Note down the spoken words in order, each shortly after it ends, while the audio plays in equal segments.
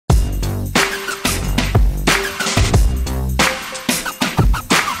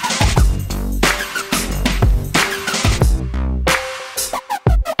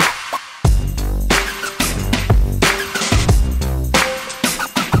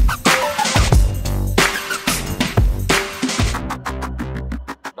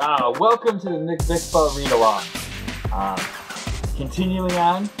Welcome to the MCBCFA Read Along. Continuing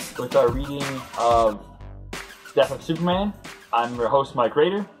on with our reading of Death of Superman, I'm your host, Mike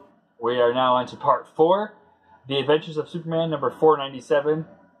Rader. We are now on to part 4, The Adventures of Superman, number 497,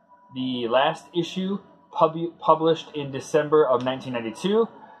 the last issue published in December of 1992,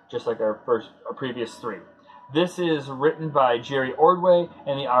 just like our previous 3. This is written by Jerry Ordway,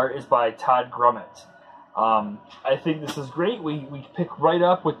 and the art is by Todd Grummett. I think this is great. We pick right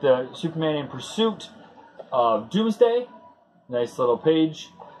up with the Superman in pursuit of Doomsday. Nice little page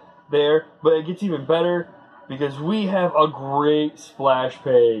there. But it gets even better because we have a great splash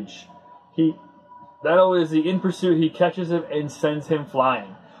page. Not only is he in pursuit, he catches him and sends him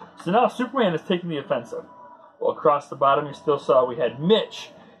flying. So now Superman is taking the offensive. Well, across the bottom you still saw we had Mitch.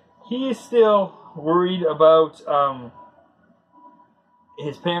 He is still worried about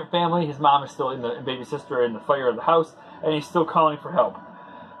his family. His mom is still and baby sister are in the fire of the house, and he's still calling for help.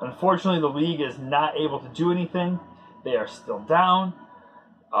 Unfortunately, the League is not able to do anything. They are still down,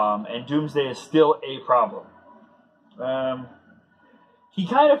 and Doomsday is still a problem. He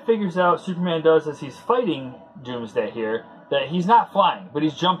kind of figures out, Superman does, as he's fighting Doomsday here, that he's not flying, but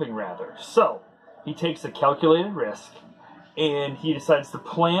he's jumping rather. So, he takes a calculated risk, and he decides to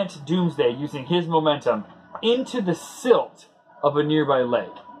plant Doomsday using his momentum into the silt of a nearby lake.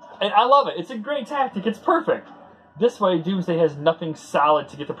 And I love it. It's a great tactic. It's perfect. This way, Doomsday has nothing solid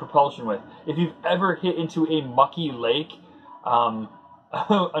to get the propulsion with. If you've ever hit into a mucky lake,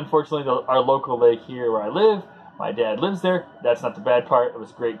 unfortunately, our local lake here where I live, my dad lives there. That's not the bad part. It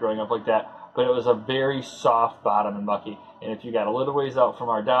was great growing up like that. But it was a very soft bottom and mucky. And if you got a little ways out from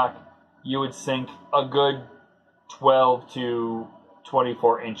our dock, you would sink a good 12 to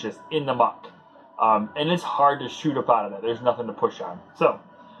 24 inches in the muck. And it's hard to shoot up out of that. There's nothing to push on. So,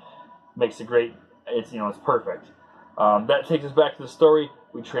 makes it great. It's perfect. That takes us back to the story.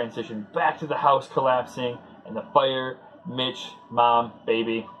 We transition back to the house collapsing and the fire. Mitch, mom,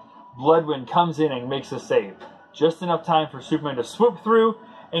 baby. Bloodwind comes in and makes a save. Just enough time for Superman to swoop through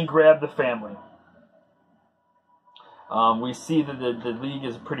and grab the family. We see that the League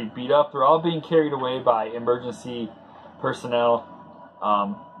is pretty beat up. They're all being carried away by emergency personnel.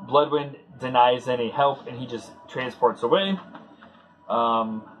 Bloodwind denies any help, and he just transports away.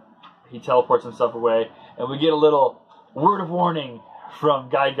 He teleports himself away, and we get a little word of warning from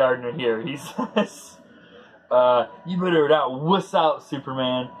Guy Gardner here. He says, you better not wuss out,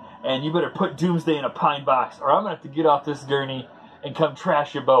 Superman, and you better put Doomsday in a pine box, or I'm going to have to get off this gurney and come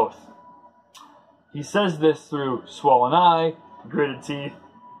trash you both. He says this through swollen eye, gritted teeth,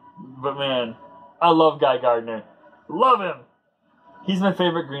 but man, I love Guy Gardner. Love him! He's my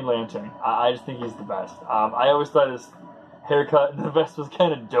favorite Green Lantern. I just think he's the best. I always thought his haircut and the vest was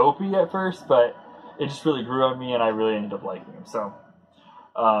kind of dopey at first, but it just really grew on me, and I really ended up liking him. So,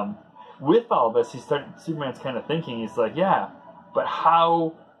 with all this, Superman's kind of thinking, he's like, yeah, but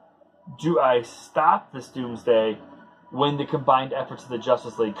how do I stop this Doomsday when the combined efforts of the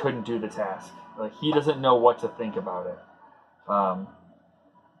Justice League couldn't do the task? Like, he doesn't know what to think about it.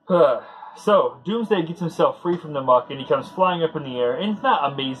 So, Doomsday gets himself free from the muck, and he comes flying up in the air. And it's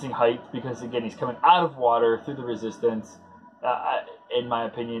not amazing height, because, again, he's coming out of water through the resistance, in my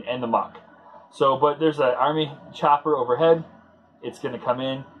opinion, and the muck. So, but there's an army chopper overhead. It's going to come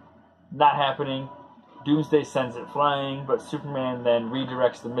in. Not happening. Doomsday sends it flying, but Superman then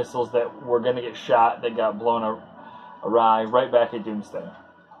redirects the missiles that were going to get shot, that got blown awry, right back at Doomsday.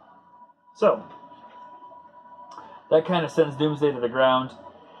 So, that kind of sends Doomsday to the ground.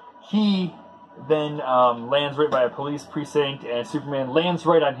 He then lands right by a police precinct, and Superman lands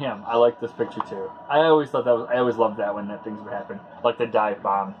right on him. I like this picture too. I always loved that when that things would happen, like the dive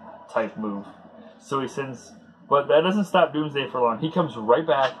bomb type move. So he sends, but that doesn't stop Doomsday for long. He comes right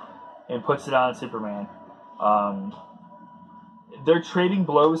back and puts it on Superman. They're trading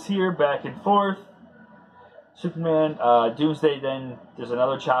blows here, back and forth. Superman, Doomsday, then there's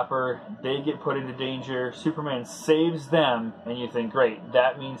another chopper. They get put into danger. Superman saves them, and you think, great,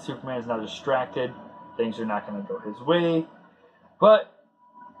 that means Superman's now distracted. Things are not going to go his way. But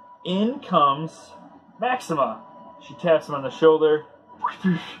in comes Maxima. She taps him on the shoulder,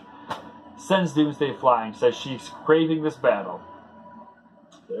 sends Doomsday flying, says she's craving this battle.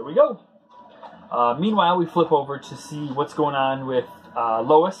 There we go. Meanwhile, we flip over to see what's going on with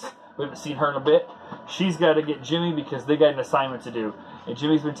Lois. We haven't seen her in a bit. She's got to get Jimmy because they got an assignment to do. And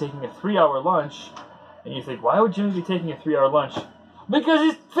Jimmy's been taking a 3-hour lunch. And you think, why would Jimmy be taking a 3-hour lunch? Because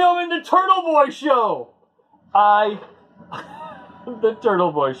he's filming the Turtle Boy show! The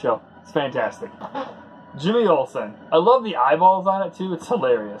Turtle Boy show. It's fantastic. Jimmy Olsen. I love the eyeballs on it too. It's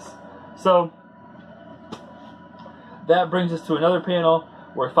hilarious. So, that brings us to another panel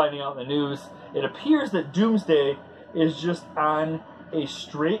we're finding out in the news, it appears that Doomsday is just on a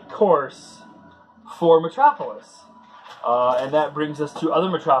straight course for Metropolis. And that brings us to other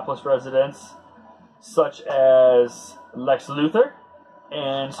Metropolis residents, such as Lex Luthor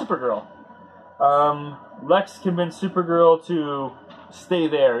and Supergirl. Lex convinced Supergirl to stay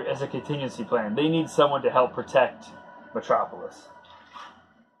there as a contingency plan. They need someone to help protect Metropolis.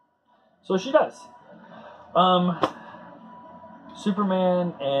 So she does.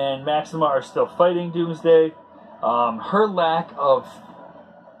 Superman and Maxima are still fighting Doomsday. Her lack of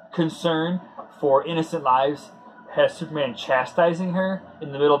concern for innocent lives has Superman chastising her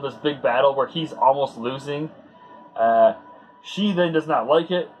in the middle of this big battle where he's almost losing. She then does not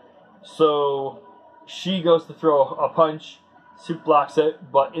like it, so she goes to throw a punch. Super blocks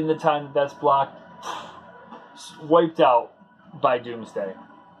it, but in the time that's blocked, wiped out by Doomsday.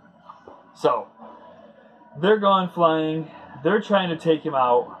 So, they're gone flying. They're trying to take him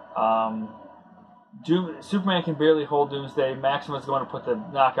out. Superman can barely hold Doomsday. Maxima's going to put the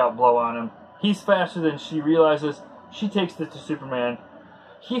knockout blow on him. He's faster than she realizes. She takes it to Superman.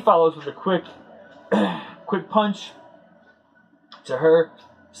 He follows with a quick punch to her,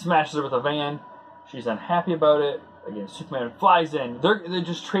 smashes her with a van. She's unhappy about it. Again, Superman flies in. They're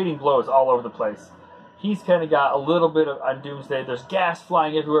just trading blows all over the place. He's kind of got a little bit on Doomsday. There's gas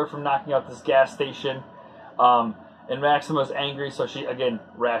flying everywhere from knocking out this gas station. And Maxima's angry, so she, again,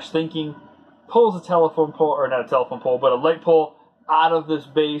 rash thinking, pulls a telephone pole, or not a telephone pole, but a light pole out of this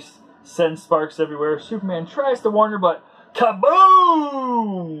base, sends sparks everywhere. Superman tries to warn her, but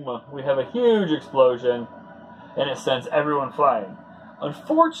kaboom! We have a huge explosion, and it sends everyone flying.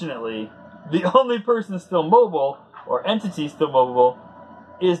 Unfortunately, the only person still mobile, or entity still mobile,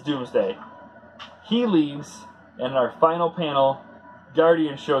 is Doomsday. He leaves, and in our final panel,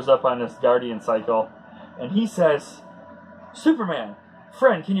 Guardian shows up on this Guardian cycle, and he says, "Superman,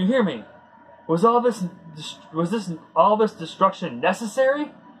 friend, can you hear me? Was all this destruction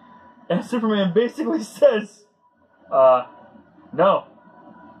necessary?" And Superman basically says, no,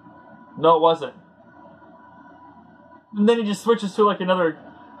 it wasn't. And then he just switches to like another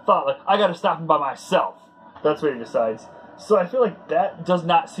thought, like, I gotta stop him by myself. That's what he decides. So I feel like that does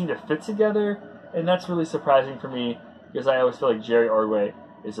not seem to fit together, and that's really surprising for me, because I always feel like Jerry Ordway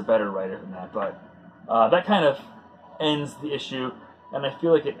is a better writer than that. But that kind of ends the issue, and I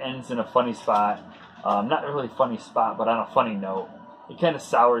feel like it ends in a funny spot. Not really funny spot, but on a funny note. It kind of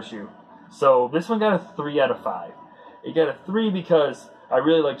sours you. So this one got a 3 out of 5. It got a 3 because I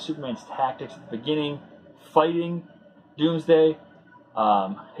really like Superman's tactics at the beginning, fighting Doomsday,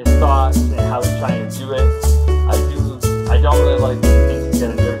 his thoughts and how he's trying to do it. I don't really like things he's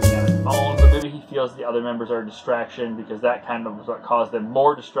got to do everything on his own, but maybe he feels the other members are a distraction because that kind of was what caused them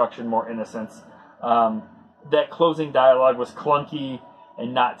more destruction, more innocence. That closing dialogue was clunky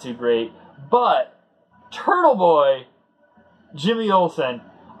and not too great, but Turtle Boy, Jimmy Olsen,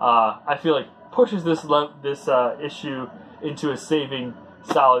 I feel like pushes this issue into a saving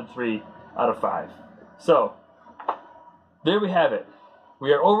solid 3 out of 5. So, there we have it.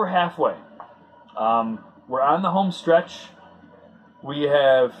 We are over halfway. We're on the home stretch. We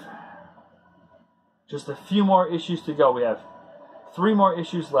have just a few more issues to go. We have 3 more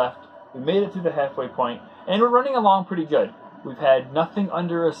issues left. We made it through the halfway point, and we're running along pretty good. We've had nothing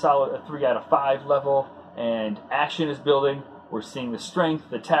under a solid 3 out of 5 level, and action is building. We're seeing the strength,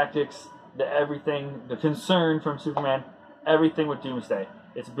 the tactics, the everything, the concern from Superman, everything with Doomsday.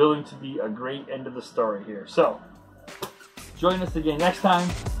 It's building to be a great end of the story here. So, join us again next time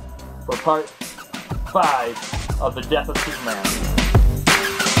for part 5 of The Death of Superman.